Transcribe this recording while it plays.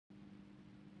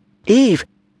Eve!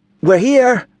 We're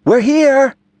here! We're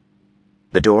here!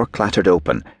 The door clattered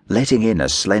open, letting in a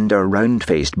slender,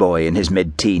 round-faced boy in his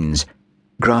mid-teens.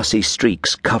 Grassy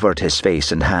streaks covered his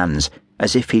face and hands,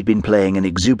 as if he'd been playing an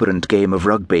exuberant game of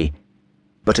rugby.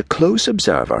 But a close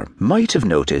observer might have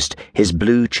noticed his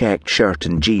blue-checked shirt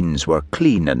and jeans were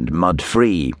clean and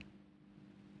mud-free.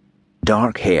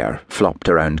 Dark hair flopped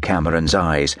around Cameron's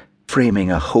eyes,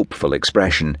 framing a hopeful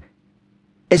expression.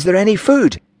 "Is there any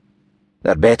food?"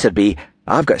 "There better be.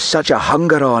 I've got such a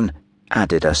hunger on,"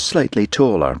 added a slightly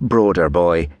taller, broader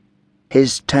boy.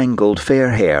 His tangled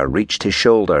fair hair reached his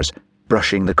shoulders,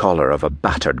 brushing the collar of a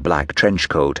battered black trench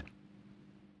coat.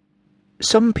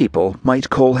 Some people might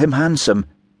call him handsome,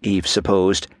 Eve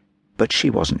supposed, but she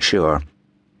wasn't sure.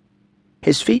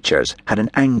 His features had an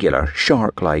angular,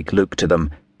 shark-like look to them,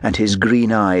 and his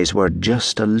green eyes were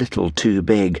just a little too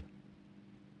big.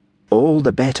 "All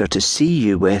the better to see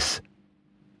you with."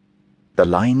 The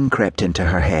line crept into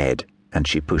her head, and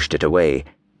she pushed it away.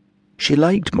 She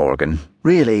liked Morgan,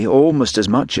 really almost as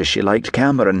much as she liked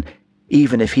Cameron,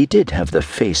 even if he did have the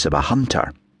face of a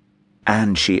hunter.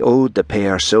 And she owed the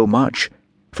pair so much,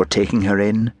 for taking her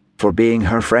in, for being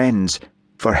her friends,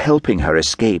 for helping her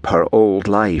escape her old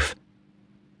life.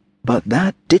 But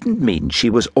that didn't mean she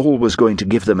was always going to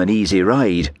give them an easy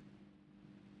ride.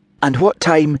 "And what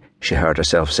time," she heard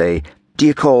herself say, "do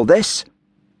you call this?"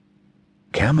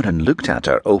 Cameron looked at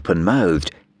her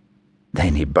open-mouthed.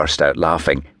 Then he burst out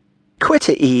laughing. "Quit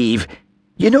it, Eve.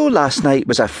 You know last night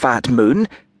was a fat moon.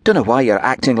 Dunno why you're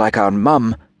acting like our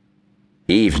mum."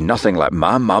 "Eve's nothing like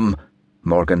my mum,"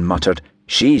 Morgan muttered.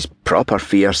 "She's proper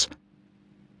fierce."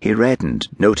 He reddened,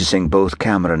 noticing both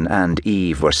Cameron and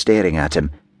Eve were staring at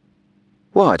him.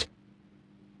 "What?"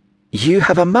 "You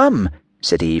have a mum,"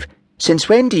 said Eve. "Since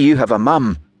when do you have a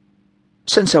mum?"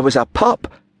 "Since I was a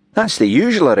pup. That's the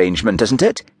usual arrangement, isn't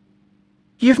it?"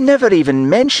 "You've never even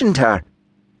mentioned her."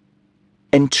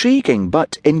 "Intriguing,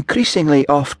 but increasingly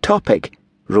off-topic,"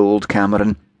 rolled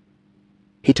Cameron.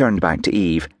 He turned back to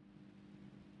Eve.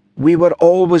 "We were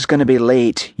always going to be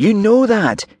late. You know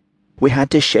that. We had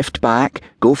to shift back,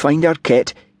 go find our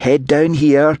kit, head down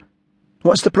here.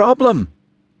 What's the problem?"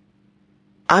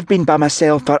 "I've been by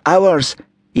myself for hours,"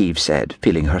 Eve said,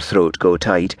 feeling her throat go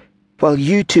tight, "while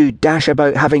you two dash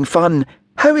about having fun.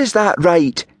 How is that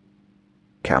right?"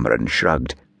 Cameron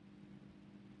shrugged.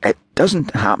 "It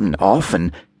doesn't happen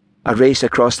often. A race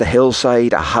across the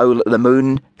hillside, a howl at the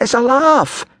moon. It's a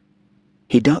laugh."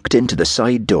 He ducked into the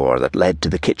side door that led to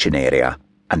the kitchen area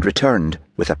and returned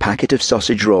with a packet of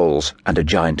sausage rolls and a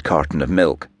giant carton of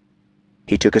milk.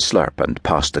 He took a slurp and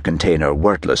passed the container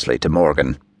wordlessly to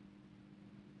Morgan.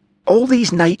 "All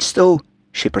these nights, though,"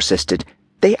 she persisted,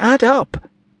 "they add up."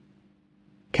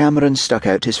 Cameron stuck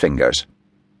out his fingers.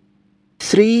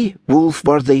 3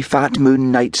 wolf-worthy fat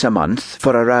moon nights a month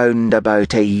for around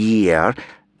about a year.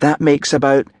 That makes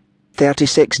about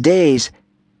 36 days.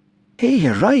 Hey,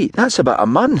 you're right, that's about a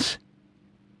month.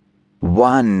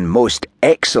 "One most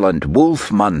excellent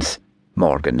wolf month,"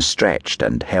 Morgan stretched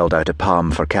and held out a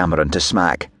palm for Cameron to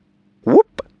smack.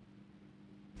 "Whoop!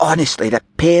 Honestly, the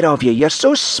pair of you, you're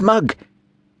so smug."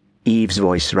 Eve's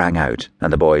voice rang out,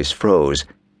 and the boys froze,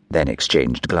 then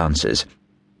exchanged glances.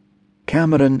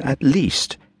 Cameron, at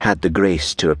least, had the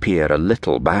grace to appear a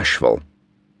little bashful.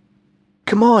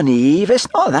 "Come on, Eve, it's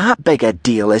not that big a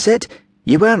deal, is it?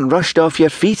 You weren't rushed off your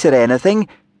feet or anything.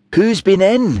 Who's been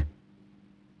in?"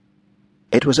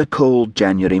 It was a cold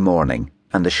January morning,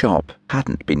 and the shop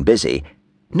hadn't been busy.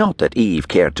 Not that Eve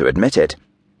cared to admit it.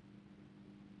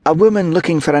 "A woman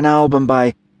looking for an album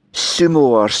by Sumo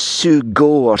or Sue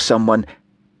Go or someone.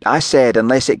 I said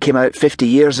unless it came out 50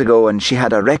 years ago and she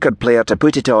had a record player to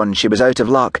put it on, she was out of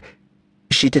luck.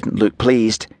 She didn't look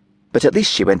pleased, but at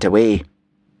least she went away."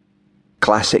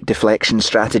 "Classic deflection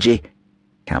strategy,"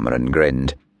 Cameron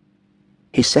grinned.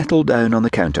 He settled down on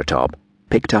the countertop,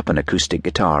 picked up an acoustic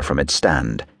guitar from its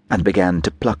stand, and began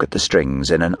to pluck at the strings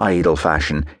in an idle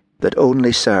fashion that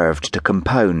only served to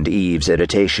compound Eve's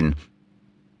irritation.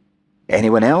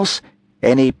 "Anyone else?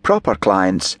 Any proper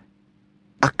clients?"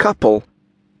 "A couple."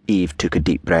 Eve took a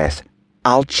deep breath.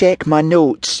 "I'll check my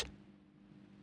notes."